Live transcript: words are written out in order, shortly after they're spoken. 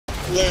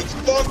Let's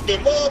fuck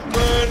them up,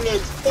 man.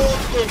 Let's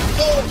fuck them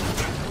up.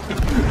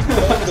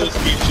 All those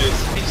bitches.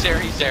 He's there,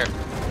 he's there.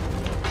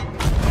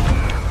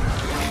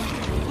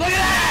 Look at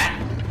that!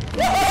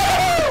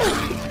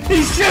 Woohoo!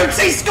 He shoots,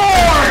 he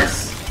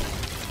scores!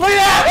 Look at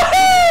that!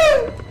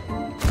 Woohoo!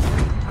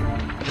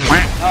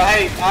 Oh,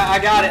 hey, I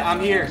got it. I'm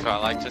here. That's what I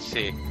like to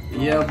see.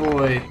 Yeah,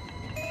 boy.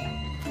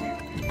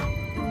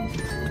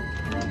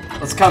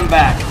 Let's come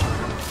back.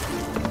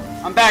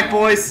 I'm back,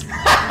 boys.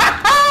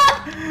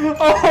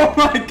 Oh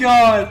my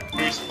god.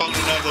 We spawned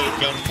another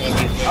gunpowder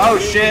barrel. Oh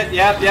shit.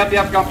 Yep,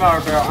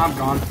 gunpowder barrel. I'm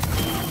gone.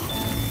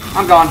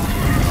 I'm gone.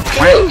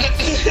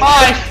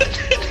 Bye.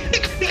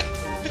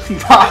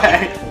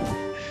 Bye.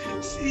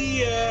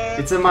 See ya.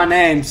 It's in my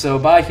name, so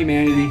bye,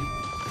 humanity.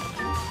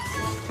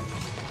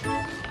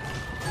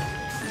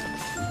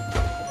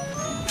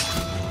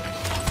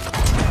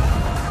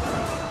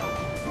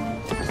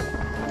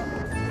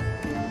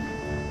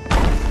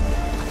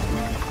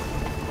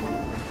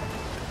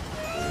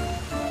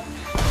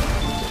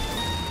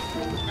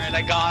 Alright,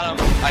 I got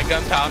him. I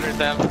gunpowdered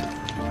them.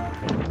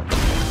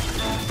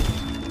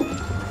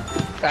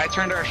 I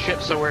turned our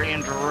ship so we're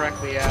aimed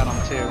directly at them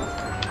too.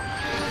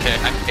 Okay,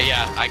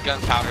 I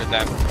gunpowdered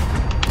them.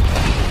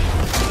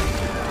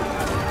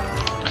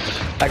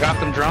 I got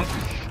them drunk.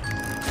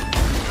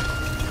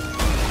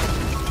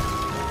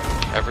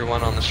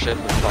 Everyone on the ship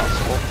if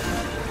possible.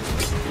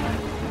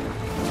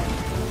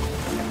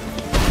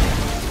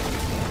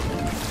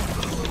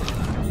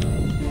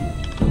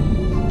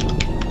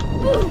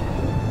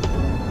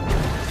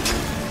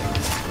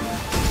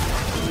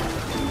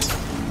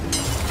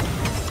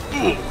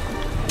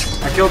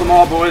 I killed them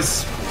all,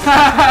 boys.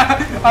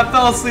 I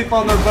fell asleep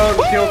on their boat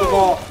and killed them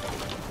all.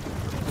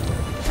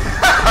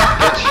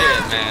 Good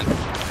shit, man.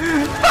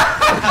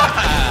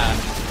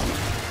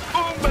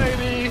 Oh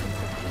baby!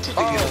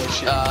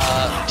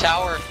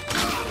 Tower.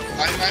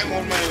 I'm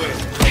on my way.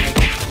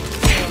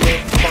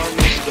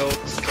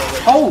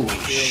 Holy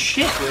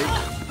shit!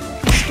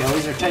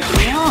 Skellies are taking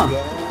me on.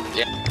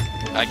 Yeah,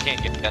 I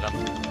can't get them.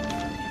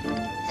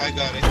 I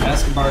got it.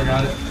 Escobar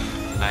got it.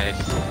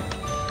 Nice.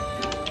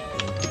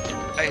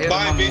 I hit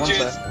Bye, him on one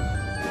bitches. side.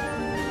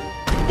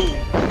 Boom.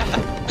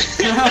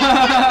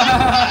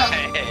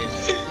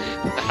 Nice.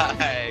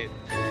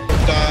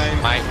 Time.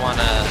 Might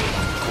wanna.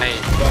 Hey.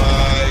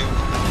 5,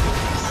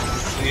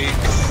 6,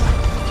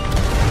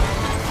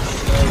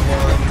 7,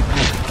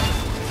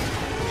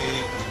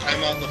 8.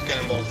 I'm out of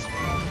cannonballs.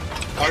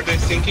 Are they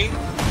sinking?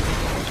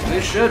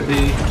 They should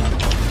be.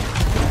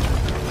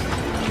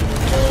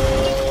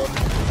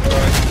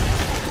 Alright.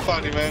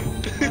 Funny, man.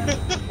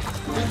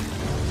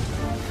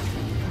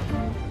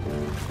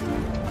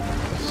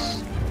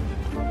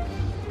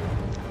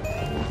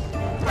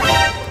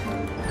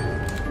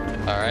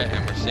 Alright,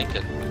 and we're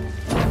sinking.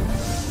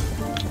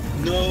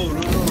 No.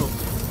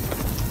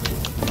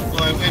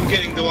 Oh, I'm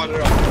getting the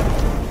water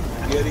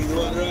out. Getting the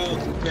water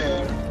out.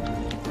 Repair.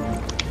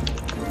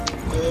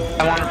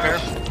 I want to repair.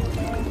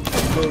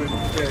 Go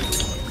repair.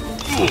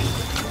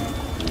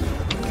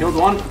 Killed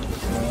one.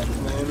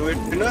 Man,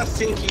 we're not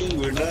sinking.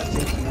 We're not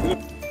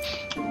sinking.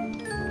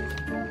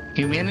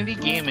 Humanity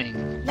Gaming,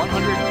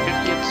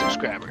 150th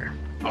subscriber.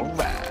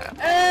 Alright.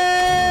 Hey!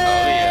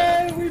 Oh,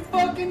 yeah. We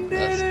fucking did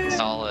That's it!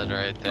 solid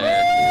right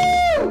there.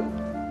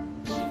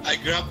 I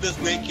grabbed the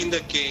snake in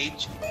the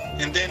cage,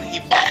 and then he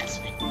bites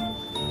me.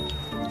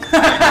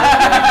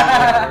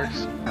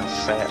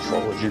 Fat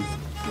forward.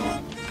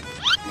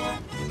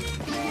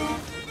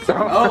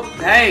 Oh,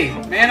 hey,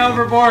 man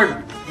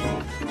overboard.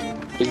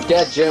 He's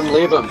dead, Jim.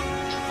 Leave him.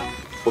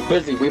 We're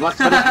busy. We must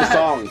finish the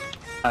song.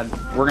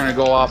 We're gonna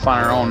go off on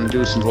our own and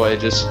do some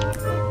voyages.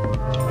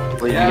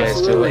 Leave Yeah, you guys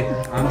absolutely. to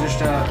it. I'm just,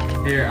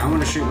 here, I'm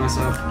gonna shoot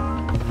myself.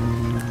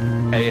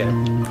 Hey, yeah.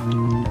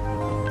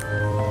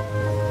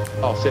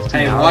 Oh, 15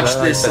 Hey, hours. watch I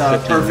like this, that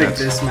 15 perfect minutes.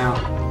 dismount.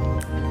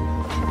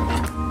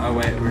 Oh,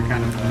 wait, we're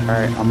kind of,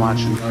 Alright, I'm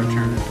watching. turn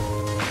it.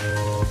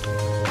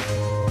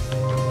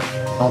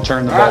 Don't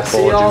turn the Alright, boat see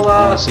forward. y'all, I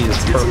wanna see this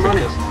let's get some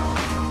money.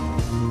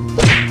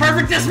 perfect.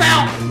 Perfect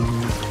dismount!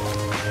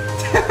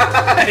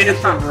 Hit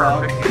the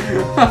rock.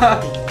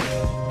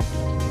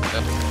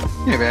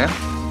 Hey man.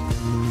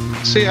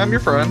 See, I'm your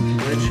friend.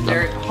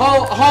 Legendary.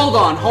 Hold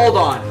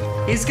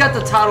on. He's got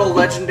the title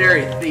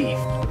Legendary Thief.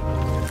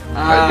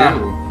 I do.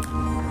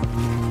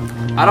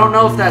 I don't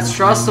know if that's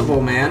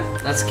trustable, man.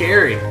 That's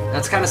scary.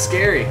 That's kind of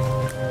scary.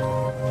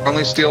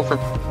 Only steal from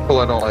people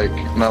I don't like,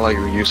 and I like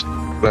your use.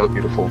 That was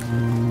beautiful.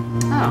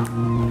 Oh.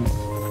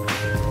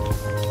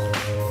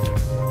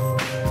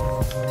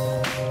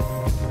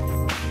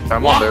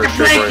 I'm Walk on their the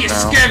ship plank, right you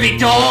now. scurvy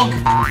dog!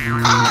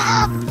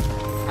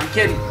 I'm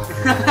kidding.